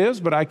think it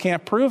is, but I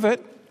can't prove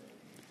it.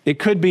 It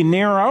could be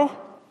Nero,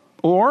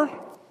 or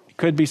it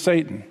could be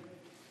Satan.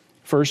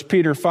 1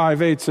 Peter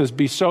 5:8 says,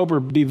 be sober,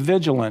 be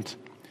vigilant,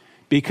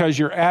 because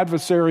your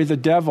adversary, the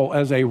devil,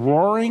 as a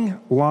roaring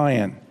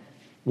lion,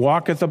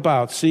 walketh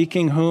about,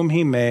 seeking whom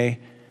he may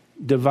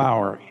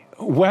devour.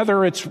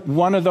 Whether it's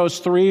one of those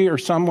three or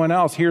someone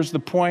else, here's the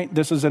point.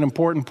 This is an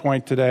important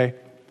point today.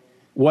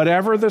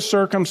 Whatever the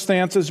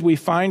circumstances we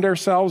find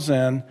ourselves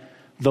in,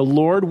 the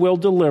Lord will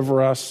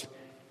deliver us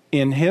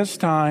in His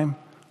time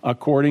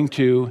according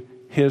to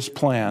His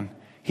plan.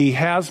 He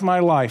has my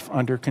life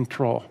under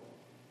control.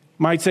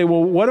 Might say,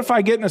 well, what if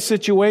I get in a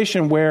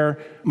situation where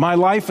my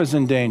life is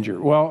in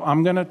danger? Well,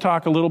 I'm going to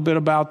talk a little bit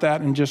about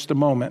that in just a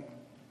moment.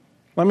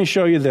 Let me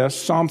show you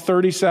this. Psalm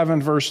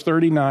 37, verse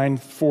 39,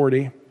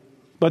 40.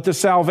 But the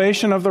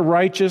salvation of the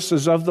righteous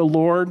is of the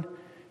Lord.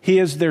 He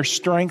is their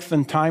strength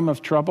in time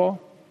of trouble.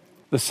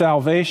 The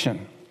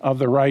salvation of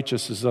the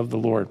righteous is of the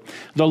Lord.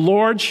 The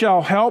Lord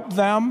shall help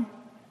them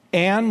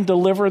and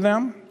deliver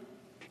them.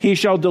 He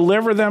shall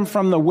deliver them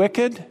from the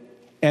wicked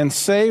and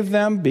save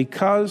them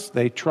because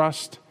they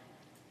trust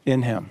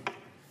in Him.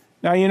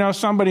 Now, you know,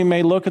 somebody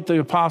may look at the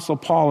Apostle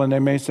Paul and they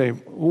may say,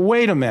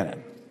 wait a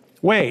minute.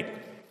 Wait.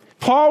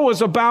 Paul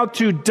was about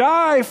to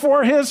die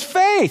for his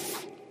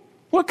faith.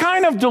 What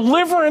kind of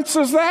deliverance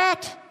is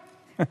that?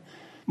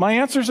 My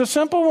answer is a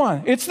simple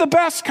one. It's the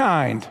best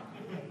kind.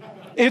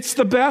 It's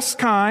the best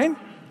kind.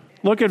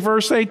 Look at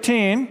verse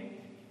 18.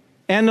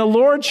 And the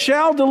Lord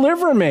shall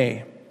deliver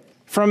me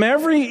from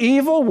every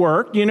evil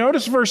work. You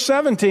notice verse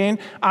 17,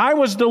 I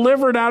was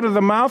delivered out of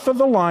the mouth of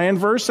the lion.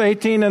 Verse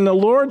 18, and the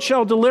Lord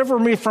shall deliver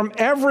me from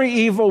every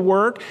evil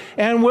work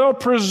and will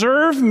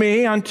preserve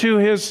me unto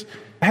his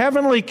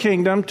heavenly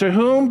kingdom, to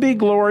whom be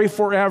glory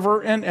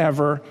forever and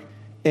ever.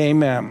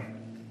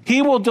 Amen.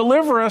 He will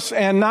deliver us,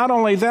 and not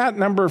only that,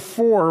 number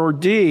 4, or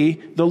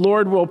D, the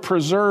Lord will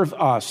preserve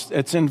us.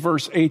 It's in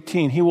verse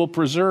 18. He will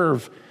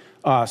preserve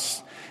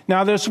us.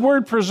 Now, this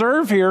word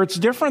preserve here, it's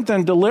different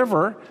than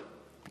deliver,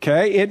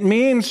 okay? It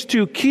means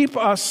to keep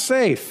us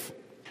safe,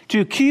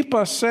 to keep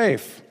us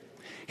safe.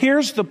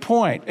 Here's the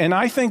point, and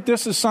I think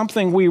this is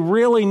something we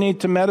really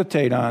need to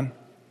meditate on.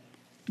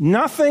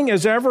 Nothing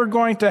is ever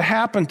going to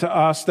happen to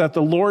us that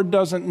the Lord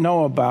doesn't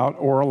know about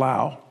or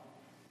allow.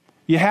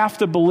 You have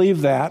to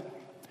believe that.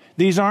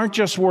 These aren't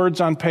just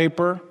words on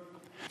paper.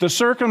 The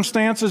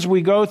circumstances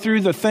we go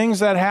through, the things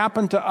that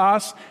happen to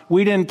us,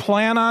 we didn't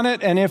plan on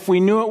it, and if we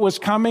knew it was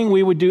coming,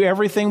 we would do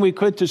everything we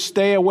could to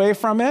stay away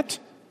from it.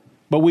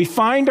 But we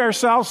find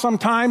ourselves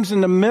sometimes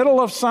in the middle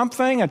of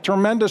something, a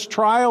tremendous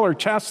trial or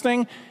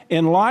testing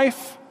in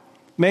life,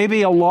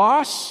 maybe a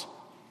loss.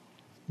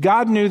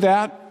 God knew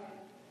that.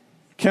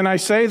 Can I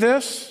say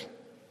this?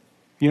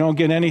 You don't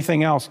get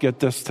anything else, get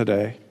this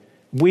today.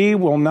 We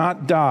will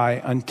not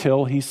die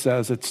until he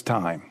says it's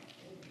time.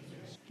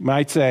 You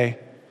might say,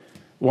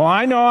 well,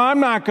 I know I'm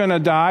not going to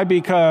die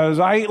because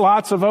I eat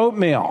lots of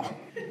oatmeal.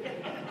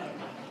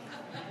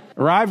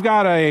 Or I've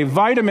got a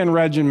vitamin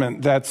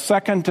regimen that's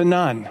second to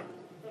none.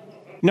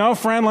 No,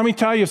 friend, let me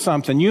tell you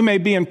something. You may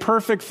be in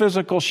perfect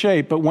physical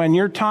shape, but when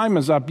your time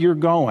is up, you're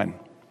going.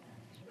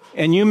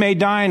 And you may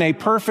die in a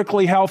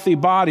perfectly healthy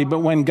body, but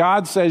when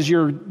God says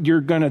you're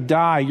going to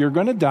die, you're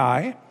going to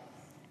die.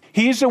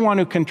 He's the one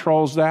who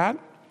controls that.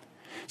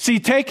 See,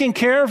 taking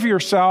care of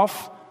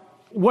yourself,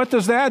 what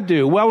does that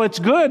do? Well, it's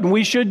good, and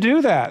we should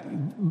do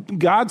that.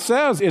 God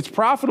says it's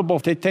profitable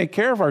to take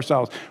care of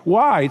ourselves.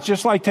 Why? It's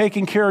just like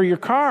taking care of your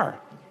car.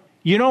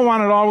 You don't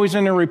want it always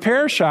in a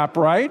repair shop,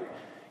 right?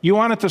 You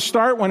want it to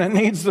start when it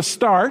needs to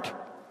start.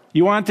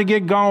 You want it to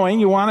get going.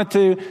 You want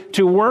it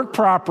to work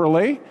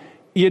properly.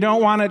 You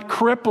don't want it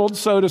crippled,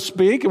 so to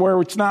speak,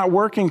 where it's not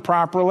working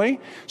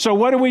properly. So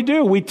what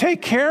do? We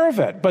take care of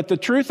it. But the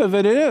truth of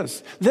it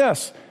is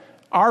this: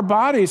 our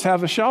bodies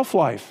have a shelf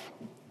life.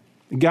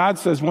 God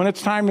says when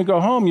it's time to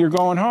go home, you're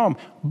going home.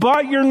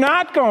 But you're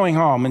not going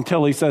home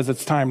until he says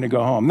it's time to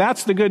go home.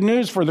 That's the good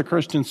news for the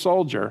Christian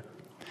soldier.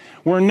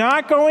 We're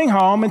not going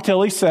home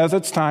until he says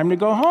it's time to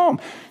go home.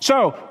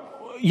 So,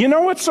 you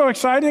know what's so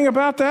exciting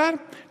about that?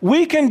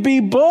 We can be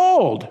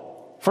bold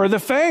for the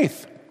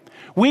faith.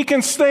 We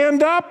can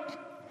stand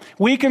up.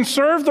 We can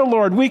serve the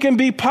Lord. We can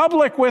be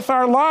public with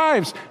our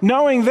lives,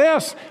 knowing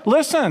this.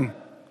 Listen,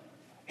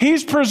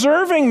 he's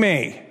preserving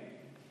me,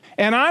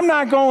 and I'm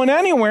not going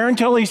anywhere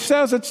until he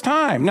says it's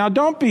time. Now,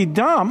 don't be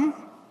dumb.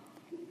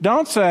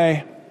 Don't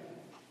say,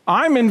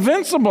 I'm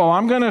invincible.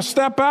 I'm going to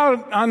step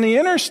out on the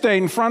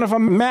interstate in front of a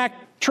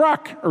Mack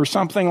truck or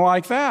something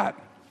like that.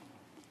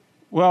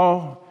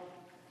 Well,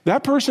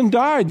 that person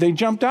died. They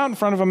jumped out in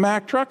front of a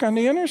Mack truck on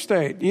the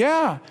interstate.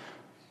 Yeah.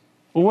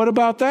 Well, what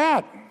about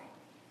that?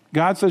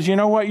 God says, you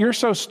know what? You're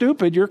so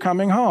stupid, you're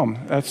coming home.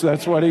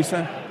 That's what he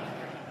said.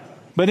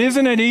 But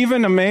isn't it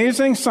even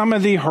amazing some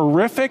of the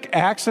horrific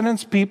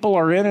accidents people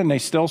are in and they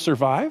still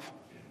survive?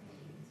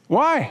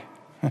 Why?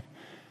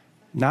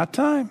 Not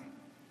time.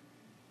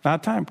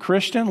 Not time.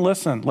 Christian,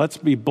 listen, let's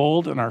be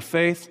bold in our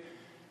faith,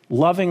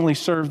 lovingly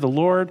serve the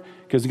Lord,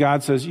 because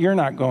God says, you're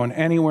not going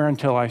anywhere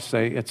until I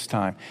say it's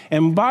time.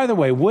 And by the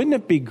way, wouldn't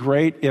it be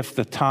great if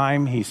the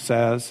time, he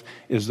says,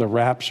 is the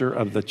rapture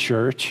of the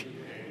church?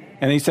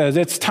 And he says,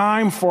 it's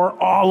time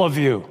for all of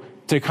you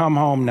to come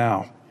home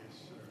now.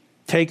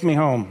 Take me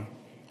home,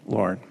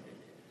 Lord.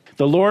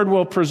 The Lord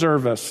will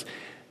preserve us.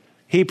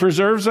 He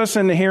preserves us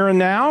in the here and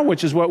now,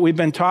 which is what we've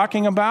been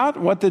talking about.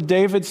 What did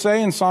David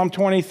say in Psalm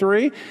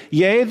 23?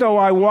 Yea, though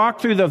I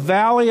walk through the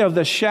valley of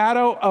the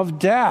shadow of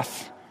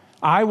death,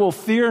 I will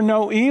fear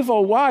no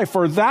evil. Why?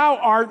 For thou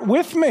art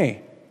with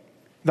me.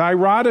 Thy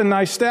rod and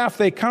thy staff,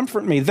 they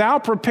comfort me. Thou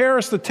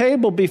preparest the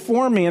table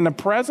before me in the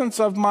presence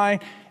of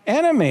my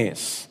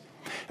enemies.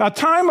 A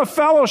time of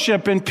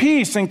fellowship and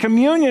peace and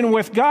communion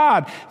with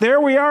God. There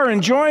we are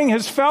enjoying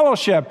his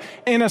fellowship,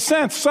 in a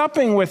sense,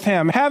 supping with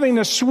him, having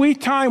a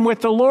sweet time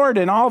with the Lord,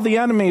 and all the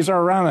enemies are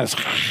around us.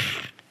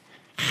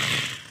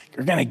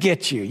 They're going to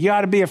get you. You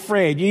ought to be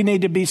afraid. You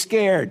need to be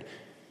scared.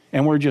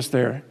 And we're just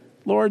there.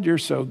 Lord, you're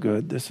so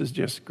good. This is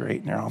just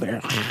great. And they're all there.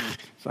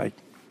 It's like,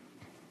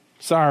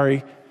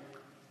 sorry,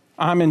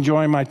 I'm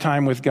enjoying my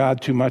time with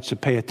God too much to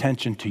pay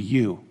attention to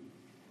you.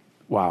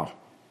 Wow.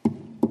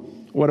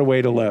 What a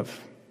way to live.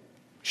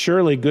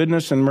 Surely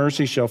goodness and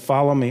mercy shall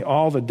follow me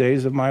all the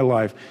days of my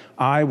life.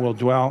 I will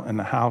dwell in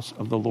the house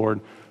of the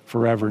Lord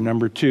forever.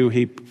 Number 2,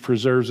 he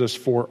preserves us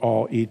for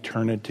all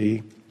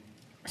eternity.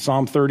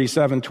 Psalm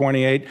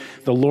 37:28,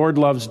 the Lord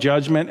loves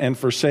judgment and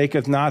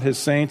forsaketh not his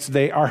saints.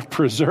 They are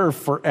preserved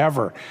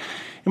forever.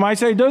 You might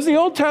say, does the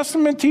Old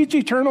Testament teach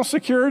eternal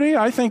security?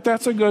 I think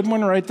that's a good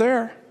one right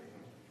there.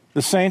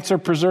 The saints are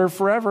preserved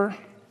forever.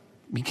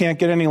 You can't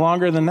get any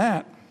longer than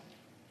that.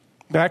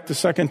 Back to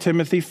 2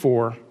 Timothy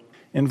 4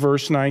 in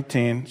verse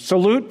 19.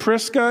 Salute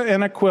Prisca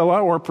and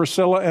Aquila, or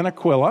Priscilla and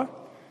Aquila.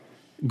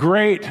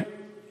 Great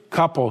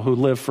couple who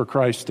live for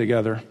Christ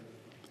together.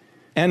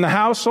 And the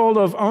household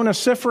of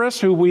Onesiphorus,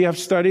 who we have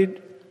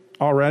studied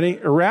already.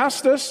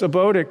 Erastus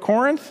abode at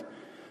Corinth,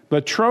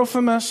 but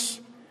Trophimus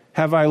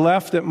have I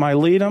left at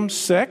Miletum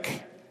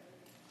sick.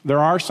 There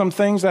are some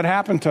things that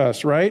happen to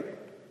us, right?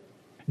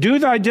 Do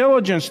thy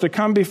diligence to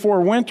come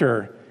before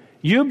winter.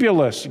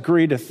 Eubulus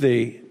greeteth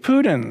thee,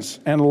 Pudens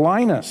and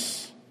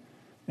Linus.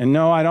 And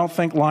no, I don't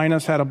think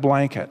Linus had a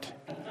blanket.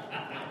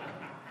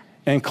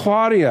 And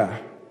Claudia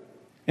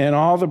and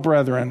all the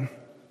brethren.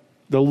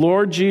 The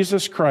Lord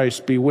Jesus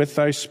Christ be with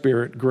thy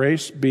spirit.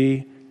 Grace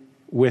be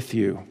with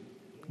you.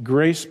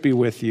 Grace be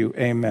with you.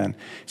 Amen.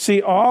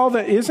 See,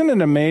 isn't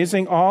it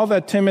amazing? All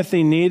that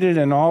Timothy needed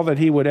and all that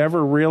he would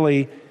ever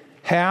really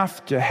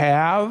have to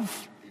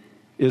have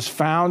is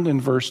found in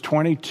verse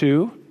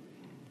 22.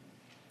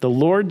 The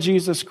Lord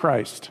Jesus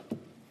Christ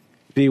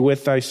be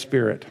with thy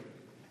spirit.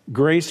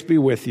 Grace be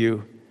with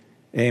you.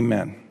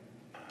 Amen.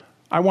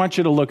 I want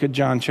you to look at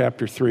John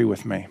chapter 3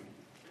 with me.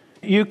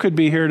 You could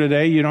be here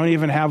today. You don't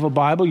even have a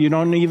Bible. You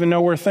don't even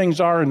know where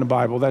things are in the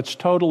Bible. That's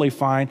totally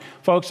fine.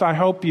 Folks, I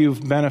hope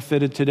you've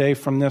benefited today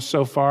from this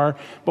so far.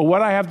 But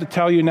what I have to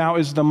tell you now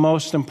is the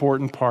most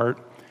important part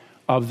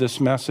of this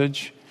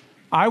message.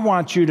 I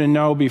want you to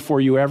know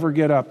before you ever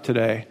get up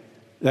today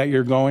that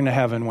you're going to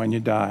heaven when you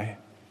die.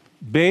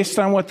 Based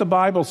on what the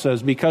Bible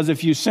says. Because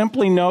if you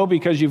simply know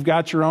because you've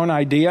got your own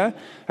idea,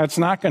 that's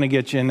not going to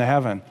get you into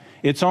heaven.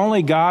 It's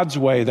only God's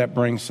way that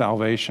brings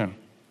salvation.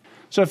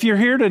 So if you're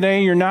here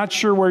today, you're not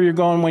sure where you're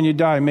going when you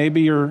die. Maybe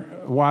you're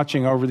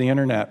watching over the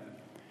internet.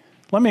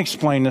 Let me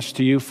explain this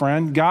to you,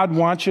 friend. God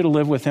wants you to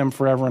live with him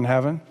forever in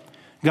heaven.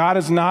 God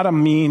is not a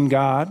mean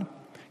God.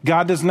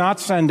 God does not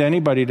send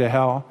anybody to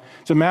hell.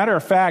 As a matter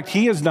of fact,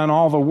 he has done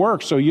all the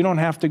work, so you don't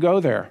have to go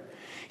there.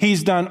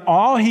 He's done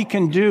all he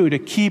can do to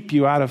keep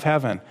you out of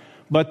heaven,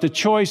 but the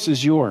choice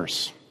is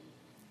yours.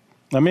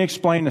 Let me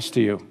explain this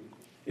to you.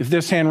 If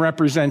this hand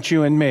represents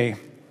you and me,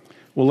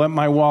 we'll let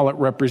my wallet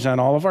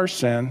represent all of our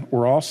sin.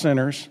 We're all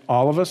sinners.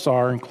 All of us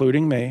are,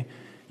 including me.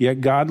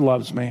 Yet God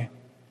loves me.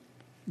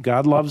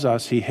 God loves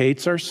us. He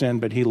hates our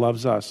sin, but he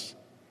loves us.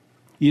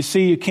 You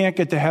see, you can't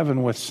get to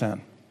heaven with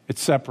sin. It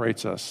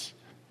separates us.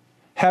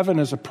 Heaven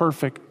is a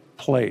perfect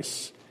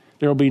place.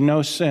 There will be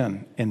no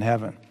sin in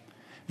heaven.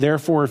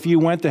 Therefore, if you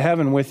went to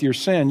heaven with your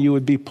sin, you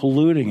would be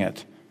polluting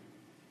it.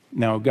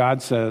 No,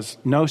 God says,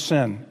 no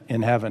sin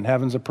in heaven.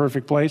 Heaven's a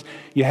perfect place.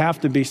 You have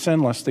to be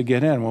sinless to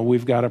get in. Well,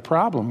 we've got a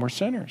problem. We're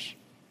sinners.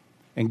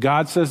 And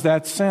God says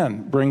that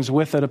sin brings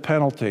with it a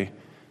penalty.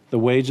 The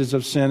wages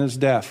of sin is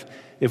death.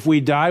 If we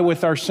die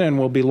with our sin,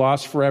 we'll be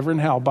lost forever in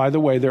hell. By the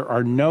way, there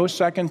are no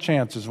second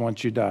chances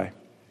once you die.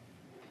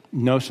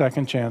 No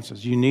second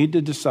chances. You need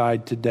to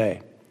decide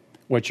today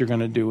what you're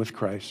going to do with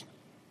Christ.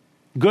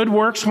 Good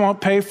works won't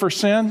pay for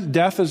sin.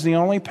 Death is the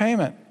only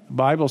payment. The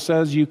Bible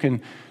says you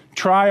can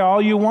try all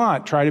you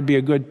want. Try to be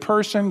a good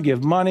person,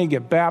 give money,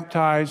 get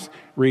baptized,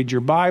 read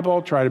your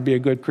Bible, try to be a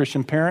good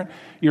Christian parent.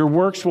 Your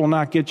works will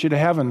not get you to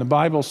heaven. The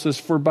Bible says,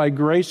 for by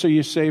grace are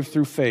you saved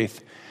through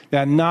faith,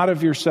 that not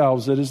of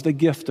yourselves, it is the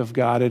gift of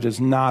God. It is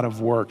not of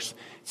works.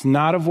 It's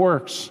not of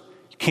works.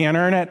 You can't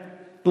earn it.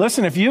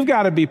 Listen, if you've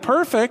got to be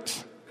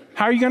perfect,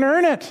 how are you going to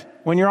earn it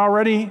when you're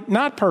already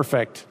not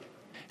perfect?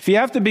 If you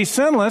have to be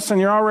sinless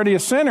and you're already a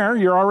sinner,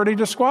 you're already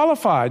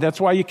disqualified. That's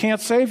why you can't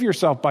save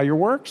yourself by your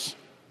works.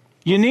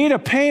 You need a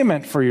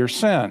payment for your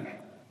sin,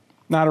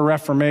 not a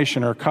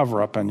reformation or a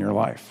cover-up in your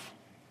life.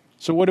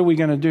 So what are we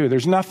going to do?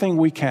 There's nothing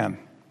we can.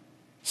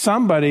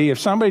 If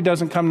somebody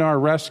doesn't come to our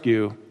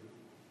rescue,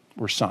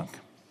 we're sunk.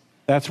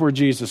 That's where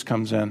Jesus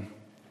comes in.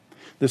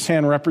 This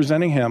hand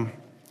representing him,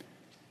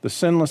 the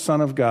sinless Son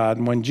of God.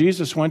 And when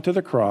Jesus went to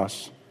the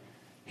cross,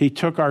 he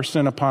took our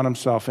sin upon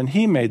himself, and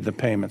he made the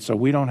payment, so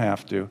we don't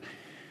have to.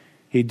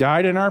 He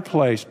died in our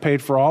place,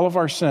 paid for all of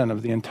our sin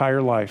of the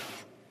entire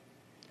life,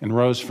 and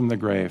rose from the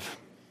grave.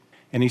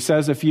 And he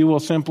says, if you will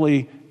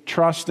simply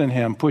trust in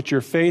him, put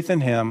your faith in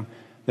him,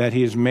 that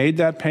he has made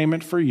that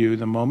payment for you,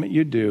 the moment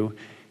you do,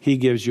 he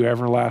gives you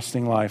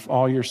everlasting life.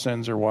 All your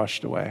sins are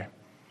washed away.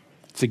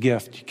 It's a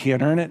gift. You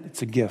can't earn it.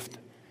 It's a gift.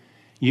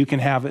 You can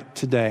have it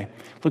today.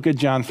 Look at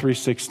John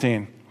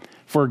 3:16.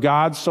 For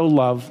God so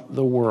loved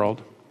the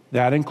world.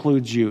 That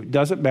includes you.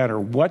 Doesn't matter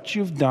what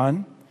you've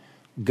done,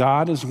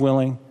 God is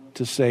willing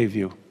to save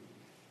you.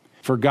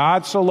 For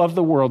God so loved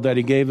the world that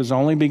he gave his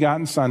only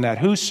begotten Son, that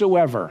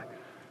whosoever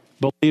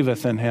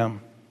believeth in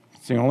him,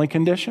 it's the only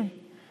condition,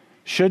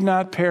 should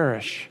not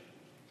perish,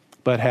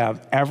 but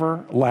have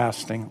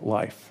everlasting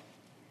life.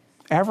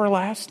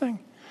 Everlasting.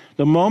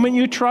 The moment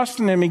you trust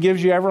in him, he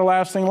gives you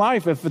everlasting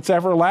life. If it's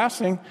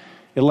everlasting,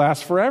 it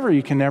lasts forever.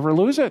 You can never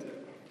lose it.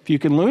 If you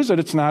can lose it,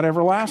 it's not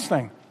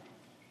everlasting.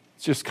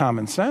 It's just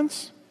common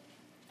sense.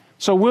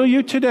 So will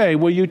you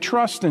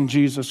trust in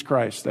Jesus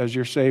Christ as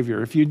your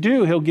Savior? If you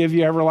do, he'll give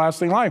you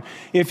everlasting life.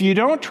 If you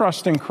don't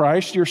trust in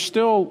Christ, you're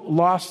still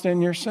lost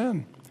in your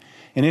sin.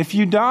 And if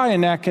you die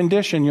in that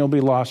condition, you'll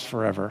be lost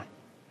forever.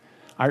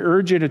 I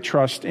urge you to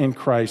trust in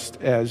Christ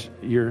as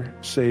your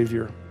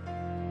Savior.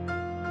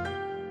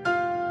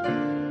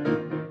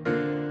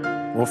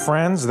 Well,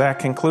 friends, that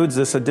concludes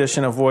this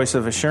edition of Voice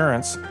of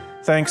Assurance.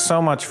 Thanks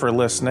so much for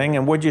listening,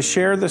 and would you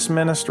share this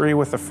ministry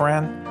with a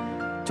friend?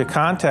 To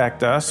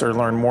contact us or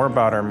learn more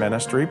about our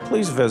ministry,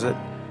 please visit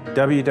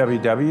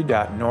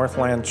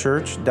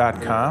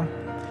www.northlandchurch.com.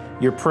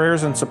 Your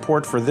prayers and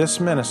support for this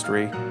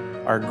ministry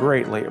are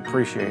greatly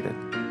appreciated.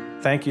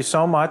 Thank you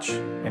so much,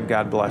 and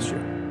God bless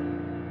you.